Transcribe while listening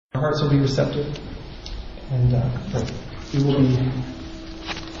hearts will be receptive, and that we will be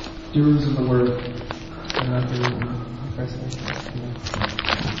doers of the word and not hearers of Christ's name.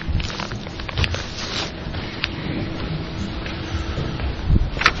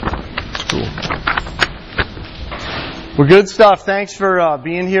 Well, good stuff. Thanks for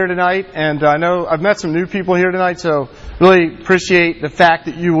being here tonight. And I know I've met some new people here tonight, so really appreciate the fact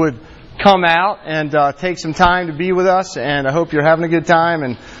that you would come out and take some time to be with us. And I hope you're having a good time,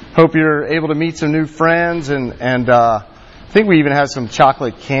 and hope you're able to meet some new friends. And I think we even have some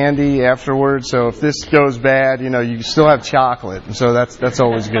chocolate candy afterwards. So if this goes bad, you still have chocolate, and so that's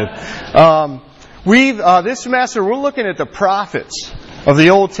always good. This semester we're looking at the prophets of the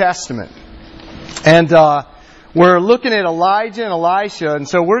Old Testament, and we're looking at Elijah and Elisha, and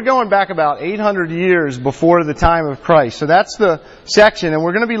so we're going back about 800 years before the time of Christ. So that's the section, and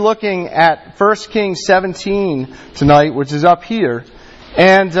we're going to be looking at 1 Kings 17 tonight, which is up here.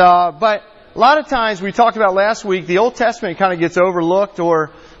 And but a lot of times, we talked about last week, the Old Testament kind of gets overlooked,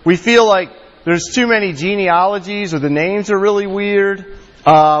 or we feel like there's too many genealogies, or the names are really weird.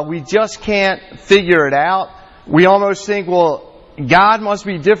 We just can't figure it out. We almost think, well, God must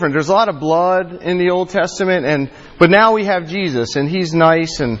be different. There's a lot of blood in the Old Testament, but now we have Jesus, and He's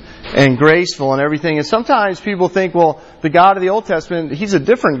nice and graceful and everything. And sometimes people think, well, the God of the Old Testament, He's a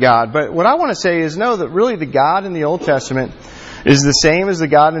different God. But what I want to say is, no, that really the God in the Old Testament is the same as the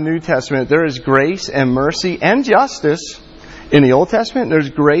God in the New Testament. There is grace and mercy and justice in the Old Testament.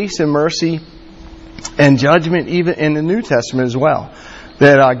 There's grace and mercy and judgment even in the New Testament as well.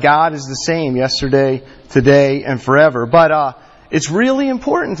 That God is the same yesterday, today, and forever. But it's really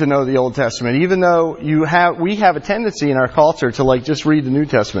important to know the Old Testament, even though we have a tendency in our culture to just read the New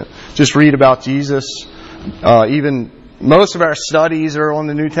Testament, just read about Jesus. Even most of our studies are on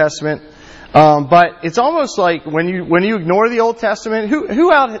the New Testament, but it's almost like when you ignore the Old Testament.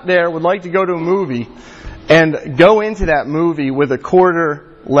 Who out there would like to go to a movie and go into that movie with a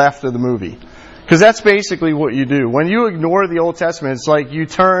quarter left of the movie? Because that's basically what you do when you ignore the Old Testament. It's like you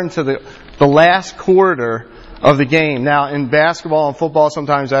turn to the last quarter of the game. Now, in basketball and football,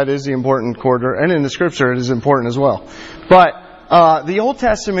 sometimes that is the important quarter, and in the Scripture it is important as well. But the Old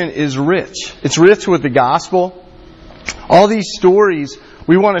Testament is rich. It's rich with the gospel. All these stories,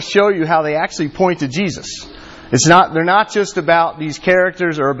 we want to show you how they actually point to Jesus. They're not just about these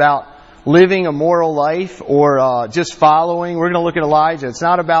characters or about living a moral life or just following. We're going to look at Elijah. It's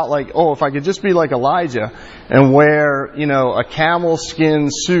not about if I could just be like Elijah and wear, a camel skin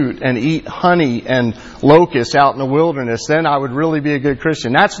suit and eat honey and locusts out in the wilderness, then I would really be a good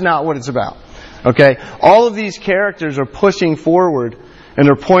Christian. That's not what it's about. Okay? All of these characters are pushing forward and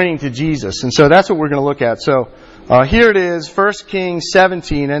they're pointing to Jesus. And so that's what we're going to look at. So here it is, 1 Kings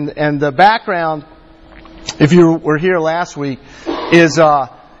 17. And the background, if you were here last week, is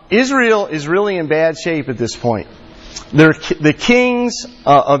Israel is really in bad shape at this point. The kings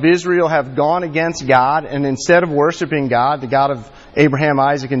of Israel have gone against God, and instead of worshiping God, the God of Abraham,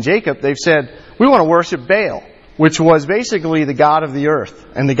 Isaac, and Jacob, they've said, we want to worship Baal, which was basically the god of the earth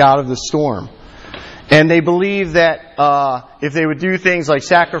and the god of the storm. And they believe that if they would do things like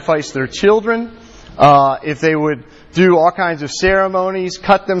sacrifice their children, if they would do all kinds of ceremonies,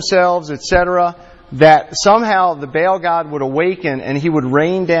 cut themselves, etc., that somehow the Baal god would awaken and he would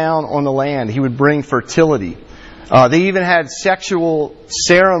rain down on the land. He would bring fertility. They even had sexual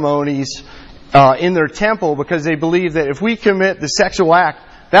ceremonies in their temple because they believed that if we commit the sexual act,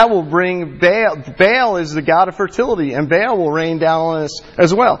 that will bring Baal. Baal is the god of fertility, and Baal will rain down on us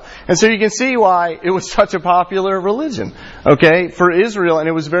as well. And so you can see why it was such a popular religion, okay, for Israel, and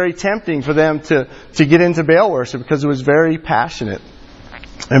it was very tempting for them to get into Baal worship because it was very passionate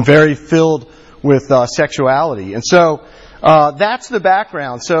and very filled with sexuality. And so that's the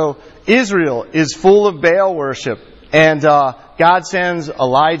background. So Israel is full of Baal worship, and God sends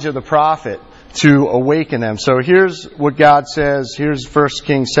Elijah the prophet to awaken them. So here's what God says. Here's 1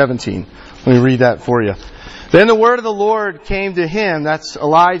 Kings 17. Let me read that for you. Then the word of the Lord came to him, that's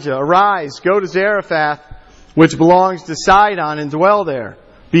Elijah, arise, go to Zarephath, which belongs to Sidon, and dwell there.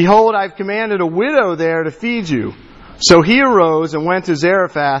 Behold, I've commanded a widow there to feed you. So he arose and went to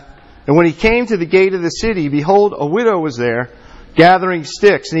Zarephath, and when he came to the gate of the city, behold, a widow was there, gathering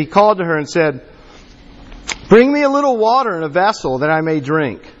sticks. And he called to her and said, bring me a little water in a vessel that I may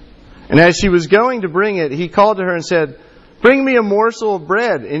drink. And as she was going to bring it, he called to her and said, bring me a morsel of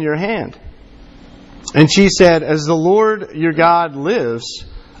bread in your hand. And she said, as the Lord your God lives,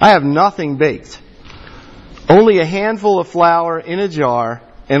 I have nothing baked, only a handful of flour in a jar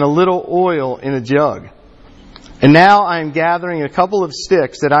and a little oil in a jug. And now I am gathering a couple of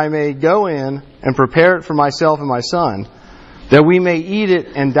sticks that I may go in and prepare it for myself and my son, that we may eat it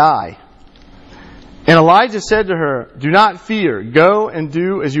and die. And Elijah said to her, do not fear. Go and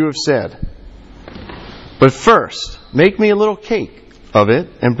do as you have said. But first, make me a little cake of it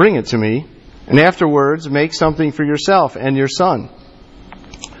and bring it to me. And afterwards, make something for yourself and your son.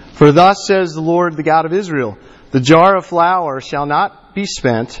 For thus says the Lord, the God of Israel, the jar of flour shall not be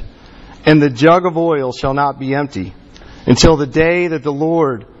spent, and the jug of oil shall not be empty, until the day that the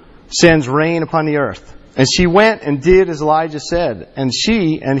Lord sends rain upon the earth. And she went and did as Elijah said, and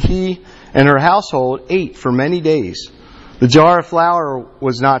she and he and her household ate for many days. The jar of flour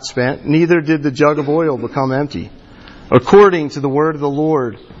was not spent, neither did the jug of oil become empty, according to the word of the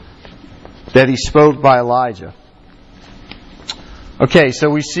Lord that he spoke by Elijah. Okay, so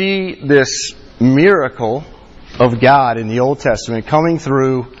we see this miracle of God in the Old Testament coming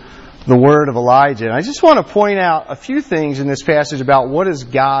through the word of Elijah. And I just want to point out a few things in this passage about what is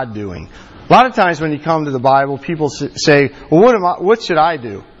God doing. A lot of times when you come to the Bible, people say, well, what should I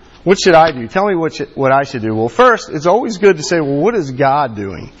do? What should I do? Tell me what I should do. Well, first, it's always good to say, well, what is God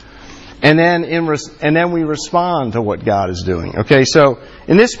doing? And then we respond to what God is doing. Okay, so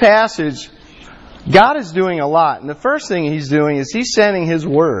in this passage, God is doing a lot. And the first thing He's doing is He's sending His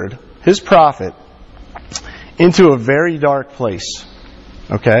word, His prophet, into a very dark place.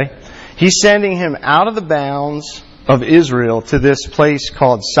 Okay? He's sending him out of the bounds of Israel to this place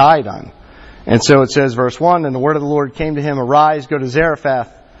called Sidon. And so it says, verse 1, and the word of the Lord came to him, arise, go to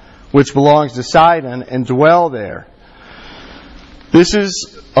Zarephath, which belongs to Sidon, and dwell there. This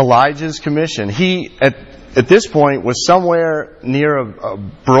is Elijah's commission. He, at this point, was somewhere near a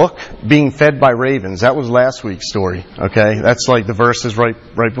brook being fed by ravens. That was last week's story. Okay? That's like the verses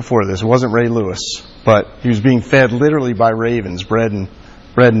right before this. It wasn't Ray Lewis. But he was being fed literally by ravens, bread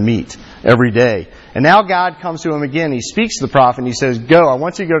and meat every day. And now God comes to him again. He speaks to the prophet and he says, go, I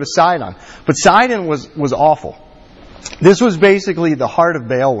want you to go to Sidon. But Sidon was awful. This was basically the heart of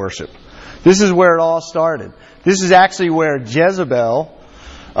Baal worship. This is where it all started. This is actually where Jezebel,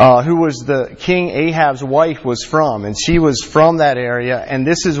 who was the King Ahab's wife, was from. And she was from that area. And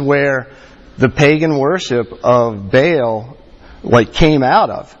this is where the pagan worship of Baal came out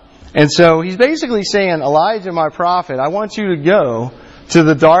of. And so he's basically saying, Elijah, my prophet, I want you to go to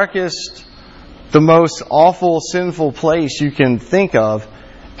the darkest, the most awful, sinful place you can think of.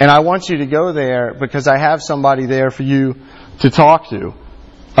 And I want you to go there because I have somebody there for you to talk to.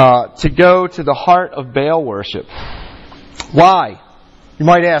 To go to the heart of Baal worship. Why? You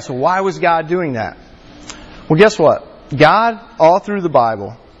might ask, well, why was God doing that? Well, guess what? God, all through the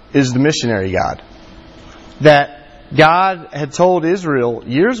Bible, is the missionary God. That God had told Israel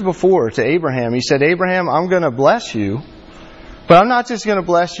years before to Abraham, He said, Abraham, I'm going to bless you, but I'm not just going to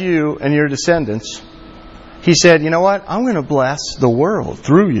bless you and your descendants. He said, you know what? I'm going to bless the world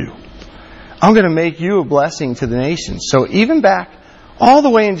through you. I'm going to make you a blessing to the nations. So even back all the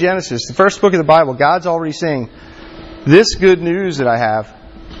way in Genesis, the first book of the Bible, God's already saying, this good news that I have,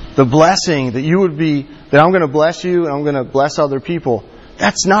 the blessing that I'm going to bless you and I'm going to bless other people,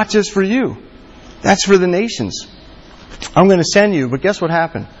 that's not just for you. That's for the nations. I'm going to send you. But guess what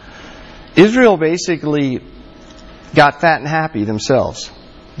happened? Israel basically got fat and happy themselves.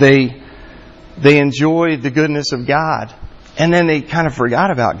 They enjoyed the goodness of God. And then they kind of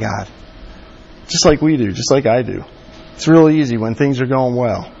forgot about God. Just like we do. Just like I do. It's real easy when things are going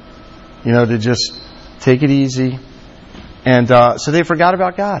well. To just take it easy. And so they forgot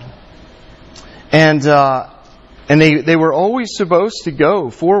about God. And they were always supposed to go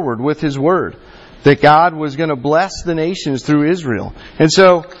forward with His word. That God was going to bless the nations through Israel. And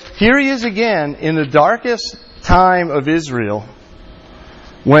so, here He is again in the darkest time of Israel,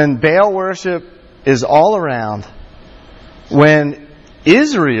 when Baal worship is all around, when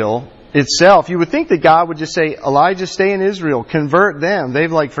Israel itself, you would think that God would just say, Elijah, stay in Israel, convert them,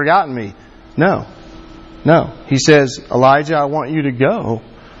 they've forgotten me. No. He says, Elijah, I want you to go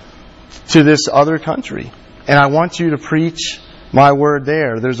to this other country, and I want you to preach my word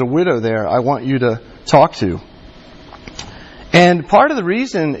there. There's a widow there I want you to talk to. And part of the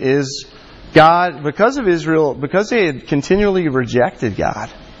reason is God, because of Israel, because they had continually rejected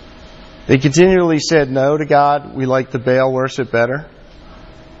God. They continually said no to God. We like the Baal worship better.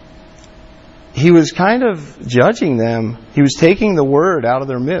 He was kind of judging them. He was taking the word out of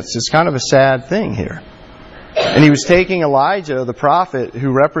their midst. It's kind of a sad thing here. And He was taking Elijah, the prophet,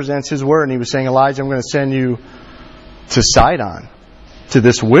 who represents His word, and He was saying, Elijah, I'm going to send you to Sidon, to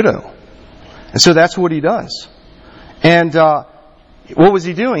this widow. And so that's what He does. And what was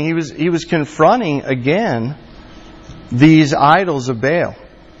He doing? He was confronting again these idols of Baal.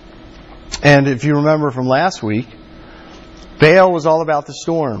 And if you remember from last week, Baal was all about the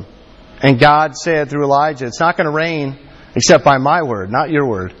storm. And God said through Elijah, it's not going to rain except by my word, not your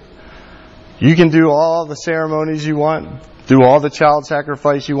word. You can do all the ceremonies you want, do all the child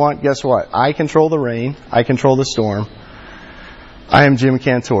sacrifice you want. Guess what? I control the rain. I control the storm. I am Jim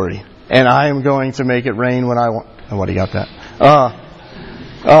Cantori, and I am going to make it rain when I want. Oh, what do you got that?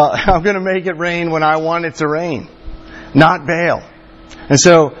 I'm going to make it rain when I want it to rain, not Baal. And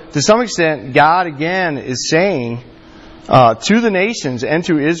so, to some extent, God again is saying to the nations and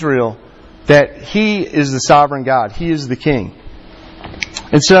to Israel that He is the sovereign God. He is the King.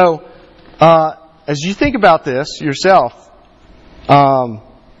 And so, as you think about this yourself,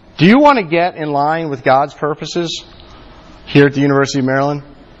 do you want to get in line with God's purposes here at the University of Maryland?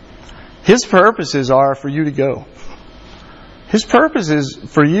 His purposes are for you to go. His purposes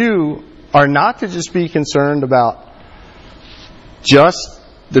for you are not to just be concerned about just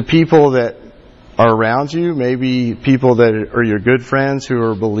the people that are around you, maybe people that are your good friends who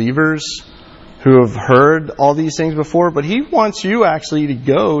are believers, who have heard all these things before, but He wants you actually to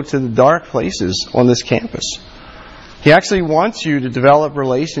go to the dark places on this campus. He actually wants you to develop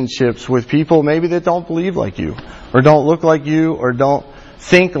relationships with people maybe that don't believe like you, or don't look like you, or don't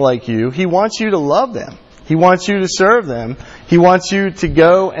think like you. He wants you to love them. He wants you to serve them. He wants you to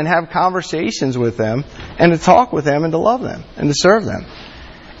go and have conversations with them, and to talk with them, and to love them, and to serve them.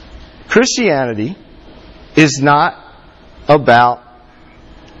 Christianity is not about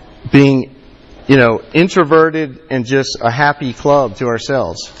being, introverted and just a happy club to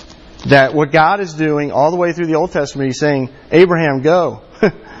ourselves. That what God is doing all the way through the Old Testament, He's saying, Abraham, go.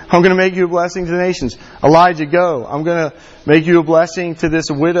 I'm going to make you a blessing to the nations. Elijah, go. I'm going to make you a blessing to this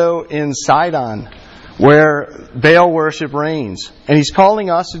widow in Sidon, where Baal worship reigns. And He's calling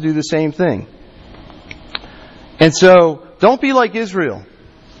us to do the same thing. And so, don't be like Israel.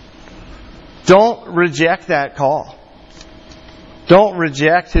 Don't reject that call. Don't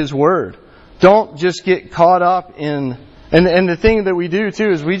reject His word. Don't just get caught up in... And the thing that we do,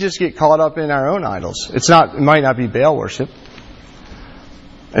 too, is we just get caught up in our own idols. It might not be Baal worship.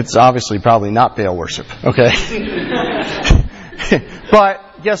 It's obviously probably not Baal worship. Okay?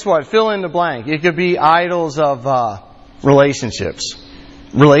 But guess what? Fill in the blank. It could be idols of relationships.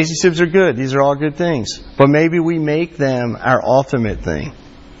 Relationships are good. These are all good things. But maybe we make them our ultimate thing.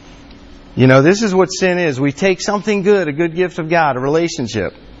 This is what sin is. We take something good, a good gift of God, a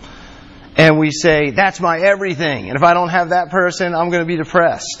relationship, and we say, that's my everything. And if I don't have that person, I'm going to be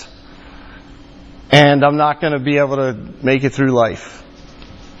depressed. And I'm not going to be able to make it through life.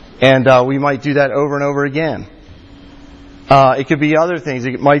 And we might do that over and over again. It could be other things.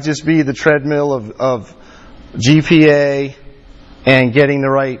 It might just be the treadmill of GPA and getting the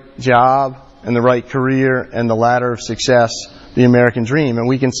right job and the right career and the ladder of success, the American dream. And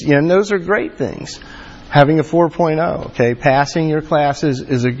we can see, and those are great things. Having a 4.0, okay? Passing your classes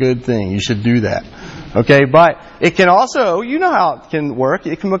is a good thing. You should do that. Okay? But it can also, you know how it can work.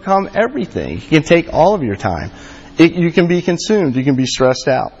 It can become everything. It can take all of your time. You can be consumed. You can be stressed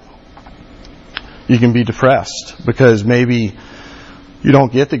out. You can be depressed because maybe you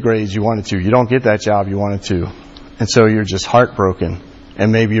don't get the grades you wanted to. You don't get that job you wanted to. And so you're just heartbroken.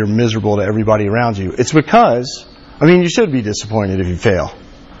 And maybe you're miserable to everybody around you. It's because, you should be disappointed if you fail.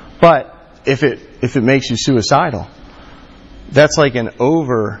 But if it makes you suicidal, that's like an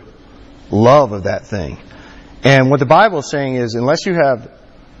over love of that thing. And what the Bible is saying is, unless you have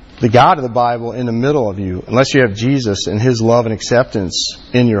the God of the Bible in the middle of you, unless you have Jesus and His love and acceptance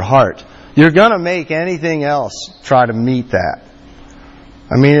in your heart, you're going to make anything else try to meet that.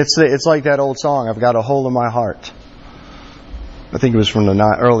 It's like that old song, I've got a hole in my heart. I think it was from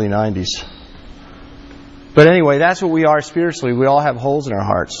the early 90s. But anyway, that's what we are spiritually. We all have holes in our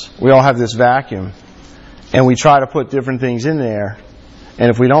hearts. We all have this vacuum. And we try to put different things in there. And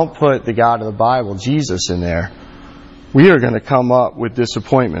if we don't put the God of the Bible, Jesus, in there, we are going to come up with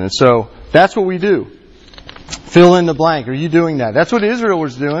disappointment. And so, that's what we do. Fill in the blank. Are you doing that? That's what Israel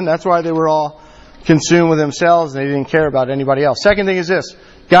was doing. That's why they were all consumed with themselves and they didn't care about anybody else. Second thing is this.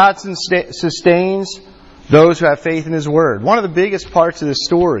 God sustains those who have faith in His Word. One of the biggest parts of this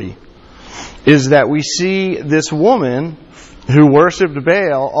story is that we see this woman who worshipped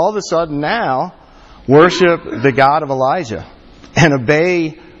Baal all of a sudden now worship the God of Elijah and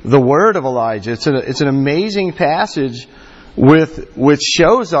obey the word of Elijah. It's an amazing passage which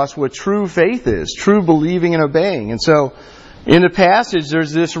shows us what true faith is, true believing and obeying. And so in the passage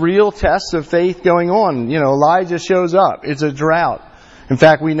there's this real test of faith going on. Elijah shows up. It's a drought. In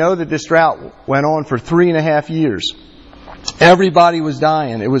fact, we know that this drought went on for 3.5 years. Everybody was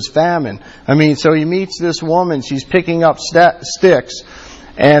dying. It was famine. So he meets this woman. She's picking up sticks.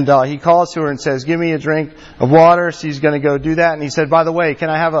 And he calls to her and says, give me a drink of water. She's going to go do that. And he said, by the way, can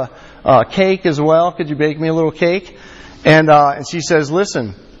I have a cake as well? Could you bake me a little cake? And she says,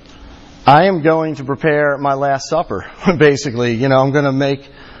 listen, I am going to prepare my last supper. Basically, I'm going to make.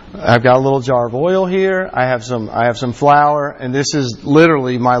 I've got a little jar of oil here. I have some flour, and this is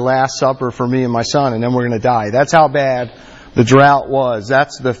literally my last supper for me and my son, and then we're going to die. That's how bad the drought was.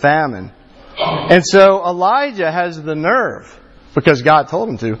 That's the famine. And so Elijah has the nerve, because God told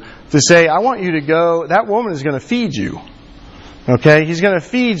him to say, I want you to go. That woman is going to feed you. Okay, he's going to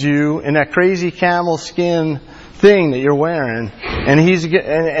feed you in that crazy camel skin thing that you're wearing,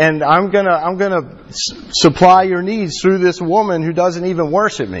 and I'm gonna supply your needs through this woman who doesn't even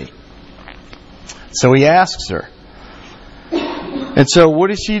worship me. So he asks her, and so what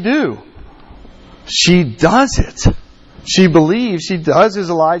does she do? She does it. She believes. She does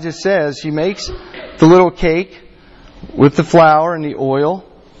as Elijah says. She makes the little cake with the flour and the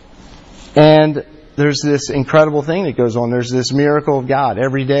oil, and there's this incredible thing that goes on. There's this miracle of God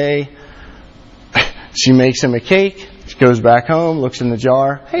every day. She makes him a cake. She goes back home, looks in the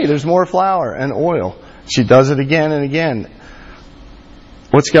jar. Hey, there's more flour and oil. She does it again and again.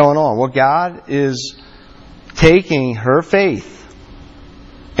 What's going on? Well, God is taking her faith,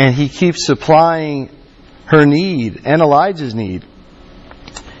 and He keeps supplying her need and Elijah's need.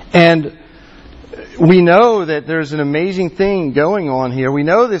 And we know that there's an amazing thing going on here. We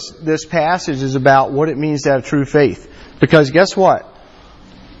know this passage is about what it means to have true faith. Because guess what?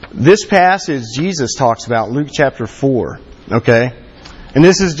 This passage Jesus talks about, Luke chapter 4, okay? And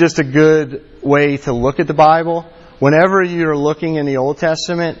this is just a good way to look at the Bible. Whenever you're looking in the Old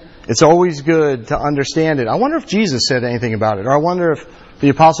Testament, it's always good to understand it. I wonder if Jesus said anything about it, or I wonder if the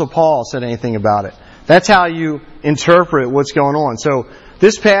Apostle Paul said anything about it. That's how you interpret what's going on. So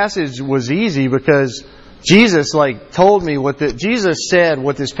this passage was easy because Jesus told me Jesus said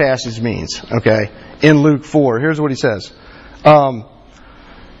what this passage means, okay? In Luke 4. Here's what He says.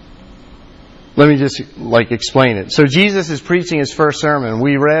 Let me just explain it. So Jesus is preaching His first sermon.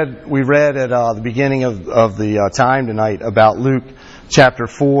 We read at the beginning of the time tonight about Luke chapter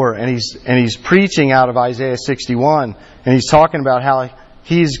 4, and he's preaching out of Isaiah 61, and he's talking about how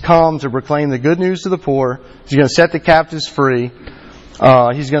He's come to proclaim the good news to the poor. He's going to set the captives free.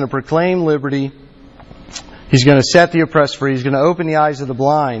 He's going to proclaim liberty. He's going to set the oppressed free. He's going to open the eyes of the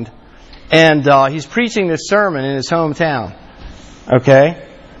blind. And he's preaching this sermon in his hometown. Okay?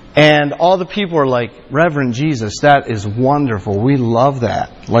 And all the people are like, Reverend Jesus, that is wonderful. We love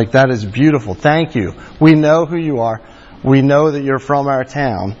that. That is beautiful. Thank you. We know who you are. We know that you're from our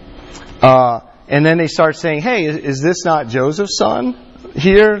town. And then they start saying, hey, is this not Joseph's son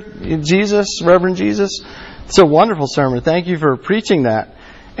here? Jesus, Reverend Jesus? It's a wonderful sermon. Thank you for preaching that.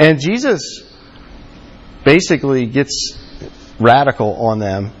 And Jesus basically gets radical on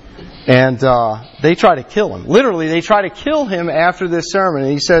them. And they try to kill him. Literally, they try to kill him after this sermon.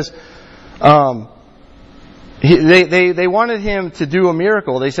 And he says, they wanted him to do a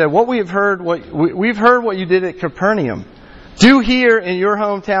miracle. They said, we've heard what you did at Capernaum. Do here in your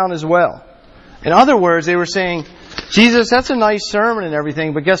hometown as well. In other words, they were saying, Jesus, that's a nice sermon and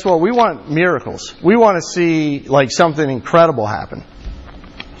everything, but guess what? We want miracles. We want to see something incredible happen.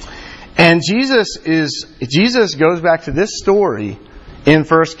 And Jesus goes back to this story in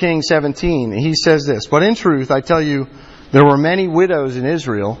 1 Kings 17. He says this, but in truth, I tell you, there were many widows in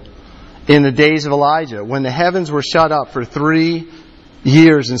Israel in the days of Elijah, when the heavens were shut up for 3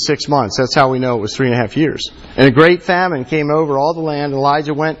 years and 6 months. That's how we know it was 3.5 years. And a great famine came over all the land.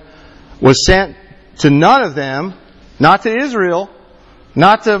 Elijah was sent to none of them, not to Israel,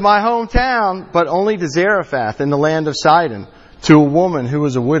 not to my hometown, but only to Zarephath in the land of Sidon, to a woman who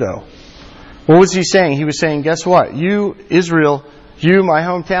was a widow. What was he saying? He was saying, guess what? You, Israel, you, my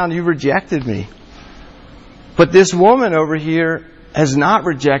hometown, you rejected me. But this woman over here has not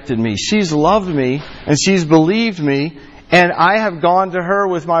rejected me. She's loved me, and she's believed me, and I have gone to her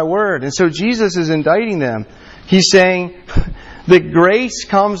with my word. And so Jesus is indicting them. He's saying that grace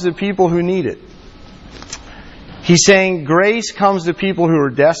comes to people who need it. He's saying grace comes to people who are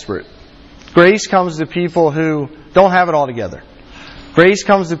desperate. Grace comes to people who don't have it all together. Grace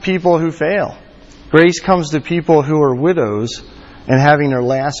comes to people who fail. Grace comes to people who are widows and having their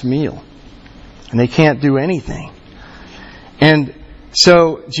last meal. And they can't do anything. And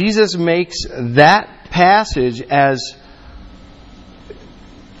so Jesus makes that passage as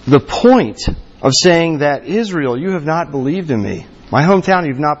the point of saying that Israel, you have not believed in me. My hometown,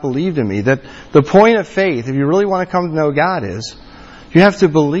 you've not believed in me. That the point of faith, if you really want to come to know God, is you have to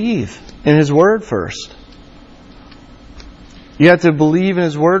believe in His Word first. You have to believe in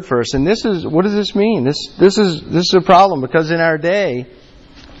His Word first. And what does this mean? This is a problem, because in our day,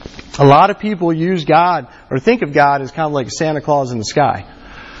 a lot of people use God or think of God as kind of like Santa Claus in the sky.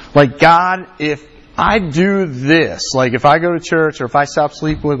 Like, God, if I do this, like if I go to church, or if I stop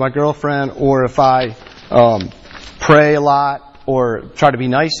sleeping with my girlfriend, or if I pray a lot, or try to be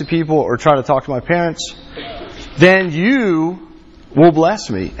nice to people, or try to talk to my parents, then you will bless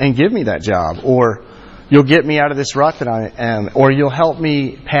me and give me that job, or you'll get me out of this rut that I am, or you'll help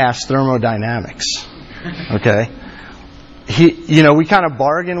me pass thermodynamics. Okay? We kind of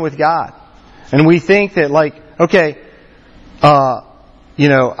bargain with God. And we think that, like, okay,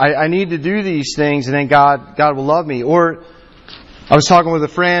 I need to do these things, and then God will love me. Or I was talking with a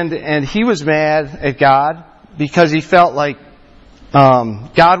friend, and he was mad at God because he felt like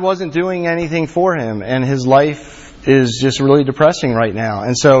God wasn't doing anything for him, and his life is just really depressing right now.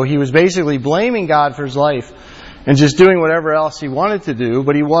 And so he was basically blaming God for his life and just doing whatever else he wanted to do,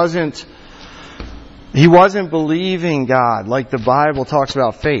 but he wasn't believing God like the Bible talks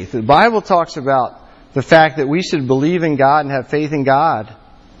about faith. The Bible talks about the fact that we should believe in God and have faith in God,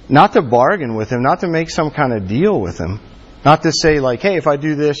 not to bargain with Him, not to make some kind of deal with Him, not to say like, hey, if I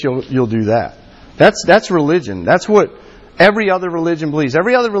do this, you'll do that. That's religion. That's what every other religion believes.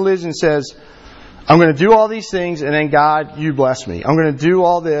 Every other religion says, I'm going to do all these things, and then God, you bless me. I'm going to do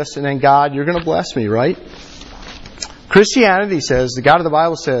all this, and then God, you're going to bless me, right? Christianity says, the God of the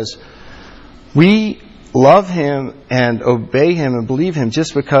Bible says, we love Him and obey Him and believe Him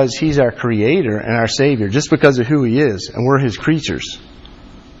just because He's our Creator and our Savior, just because of who He is, and we're His creatures.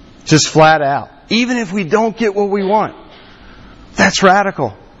 Just flat out. Even if we don't get what we want. That's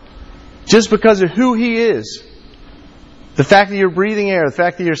radical. Just because of who He is. The fact that you're breathing air, the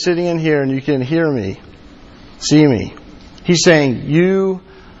fact that you're sitting in here and you can hear me, see me. He's saying, you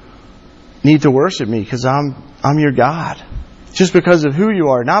need to worship me because I'm your God. Just because of who you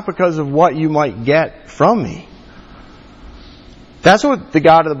are, not because of what you might get from me. That's what the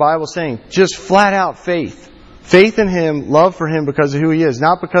God of the Bible is saying. Just flat out faith. Faith in Him, love for Him because of who He is,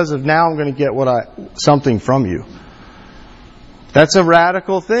 not because of now I'm going to get something from you. That's a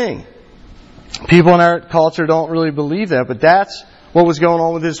radical thing. People in our culture don't really believe that, but that's what was going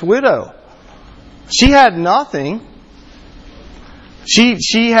on with this widow. She had nothing.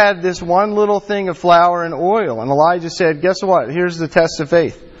 She had this one little thing of flour and oil, and Elijah said, guess what? Here's the test of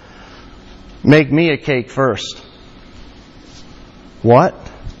faith. Make me a cake first. What?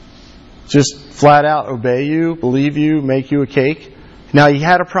 Just flat out obey you, believe you, make you a cake? Now he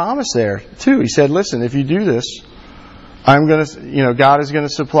had a promise there too. He said, listen, if you do this, God is going to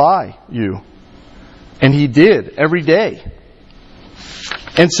supply you. And He did every day.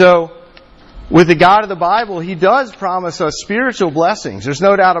 And so, with the God of the Bible, He does promise us spiritual blessings. There's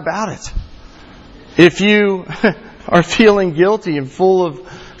no doubt about it. If you are feeling guilty and full of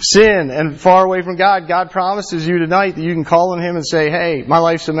sin and far away from God, God promises you tonight that you can call on Him and say, hey, my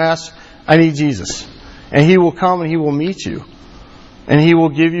life's a mess. I need Jesus. And He will come and He will meet you. And He will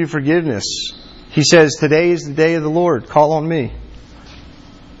give you forgiveness. He says, today is the day of the Lord. Call on me.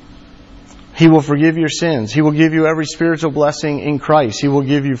 He will forgive your sins. He will give you every spiritual blessing in Christ. He will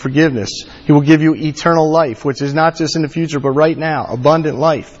give you forgiveness. He will give you eternal life, which is not just in the future, but right now, abundant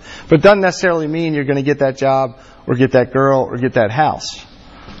life. But it doesn't necessarily mean you're going to get that job, or get that girl, or get that house.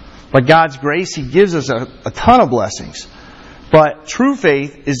 By God's grace, He gives us a ton of blessings. But true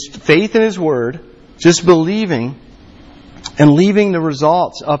faith is faith in His Word, just believing and leaving the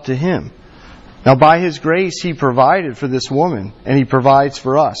results up to Him. Now, by His grace, He provided for this woman, and He provides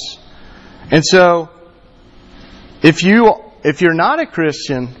for us. And so, if you're not a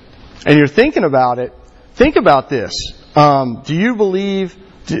Christian and you're thinking about it, think about this. Do you believe,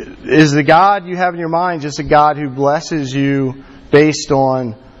 is the God you have in your mind just a God who blesses you based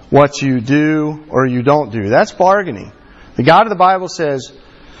on what you do or you don't do? That's bargaining. The God of the Bible says,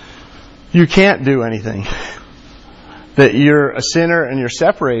 you can't do anything. That you're a sinner and you're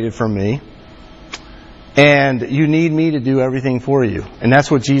separated from me. And you need me to do everything for you. And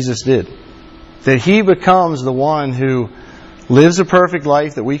that's what Jesus did. That He becomes the one who lives a perfect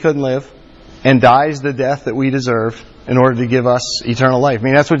life that we couldn't live and dies the death that we deserve in order to give us eternal life. I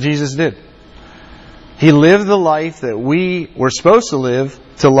mean, that's what Jesus did. He lived the life that we were supposed to live,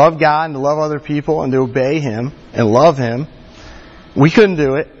 to love God and to love other people and to obey Him and love Him. We couldn't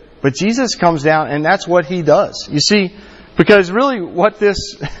do it, but Jesus comes down and that's what He does. You see, because really what this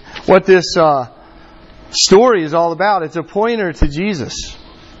story is all about, it's a pointer to Jesus.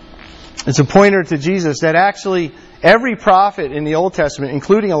 It's a pointer to Jesus that actually every prophet in the Old Testament,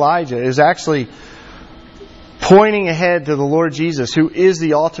 including Elijah, is actually pointing ahead to the Lord Jesus, who is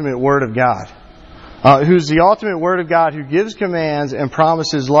the ultimate Word of God. Who's the ultimate Word of God, who gives commands and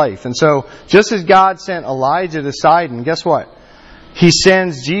promises life. And so, just as God sent Elijah to Sidon, guess what? He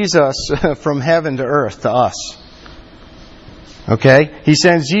sends Jesus from heaven to earth to us. Okay? He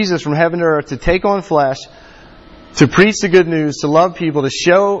sends Jesus from heaven to earth to take on flesh, to preach the good news, to love people, to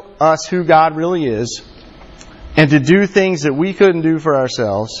show us who God really is, and to do things that we couldn't do for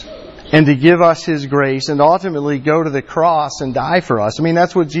ourselves, and to give us His grace, and ultimately go to the cross and die for us. I mean,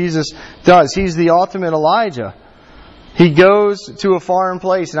 that's what Jesus does. He's the ultimate Elijah. He goes to a foreign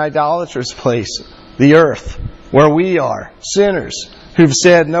place, an idolatrous place, the earth, where we are, sinners, who've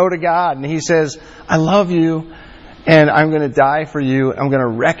said no to God. And He says, I love you, and I'm going to die for you. I'm going to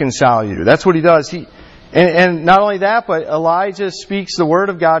reconcile you. That's what He does. And not only that, but Elijah speaks the word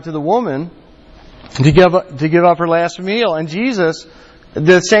of God to the woman to give up her last meal. And Jesus,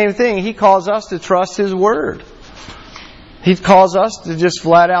 the same thing. He calls us to trust His word. He calls us to just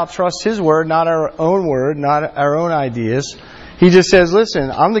flat out trust His word, not our own word, not our own ideas. He just says,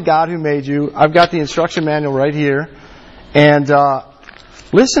 listen, I'm the God who made you. I've got the instruction manual right here. And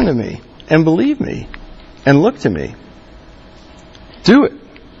listen to me and believe me and look to me. Do it.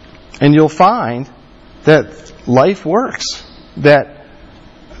 And you'll find that life works. That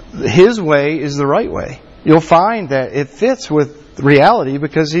His way is the right way. You'll find that it fits with reality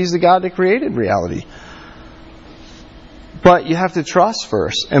because He's the God that created reality. But you have to trust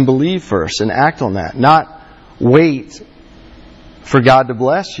first and believe first and act on that. Not wait for God to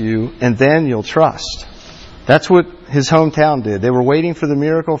bless you and then you'll trust. That's what His hometown did. They were waiting for the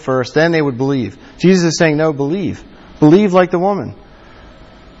miracle first, then they would believe. Jesus is saying, no, believe. Believe like the woman.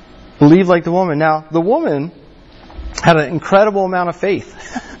 Believe like the woman. Now, the woman had an incredible amount of faith.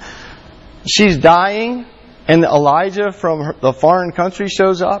 She's dying, and Elijah from the foreign country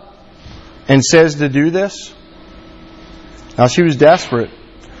shows up and says to do this. Now, she was desperate,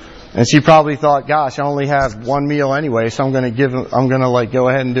 and she probably thought, gosh, I only have one meal anyway, so I'm going to go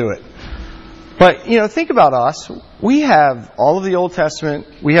ahead and do it. But, think about us. We have all of the Old Testament.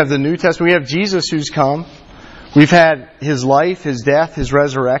 We have the New Testament. We have Jesus who's come. We've had His life, His death, His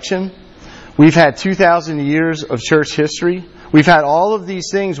resurrection. We've had 2,000 years of church history. We've had all of these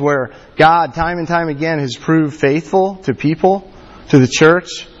things where God, time and time again, has proved faithful to people, to the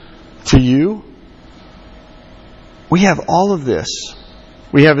church, to you. We have all of this.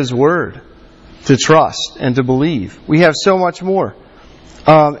 We have His Word to trust and to believe. We have so much more.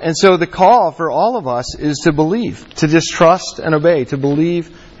 And so the call for all of us is to believe, to just trust and obey, to believe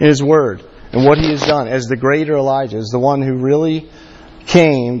in His Word and what He has done as the greater Elijah, as the one who really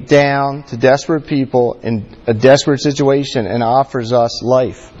came down to desperate people in a desperate situation and offers us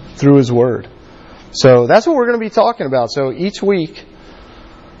life through His Word. So that's what we're going to be talking about. So each week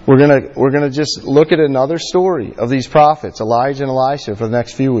we're going to just look at another story of these prophets, Elijah and Elisha, for the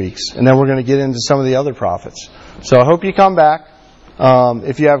next few weeks, and then we're going to get into some of the other prophets. So I hope you come back.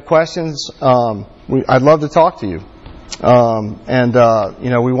 If you have questions, I'd love to talk to you. We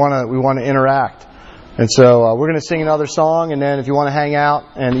want to interact. And so we're going to sing another song, and then if you want to hang out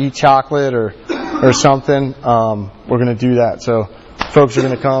and eat chocolate or something, we're going to do that. So folks are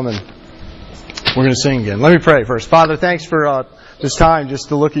going to come and we're going to sing again. Let me pray first. Father, thanks for this time just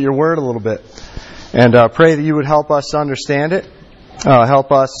to look at Your Word a little bit, and pray that You would help us to understand it,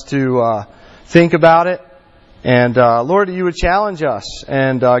 help us to think about it. And Lord, You would challenge us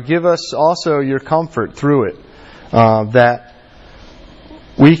and give us also Your comfort through it, that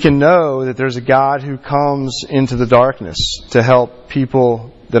we can know that there's a God who comes into the darkness to help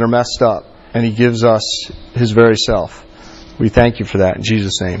people that are messed up, and He gives us His very self. We thank You for that. In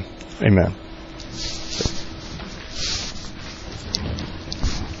Jesus' name, amen.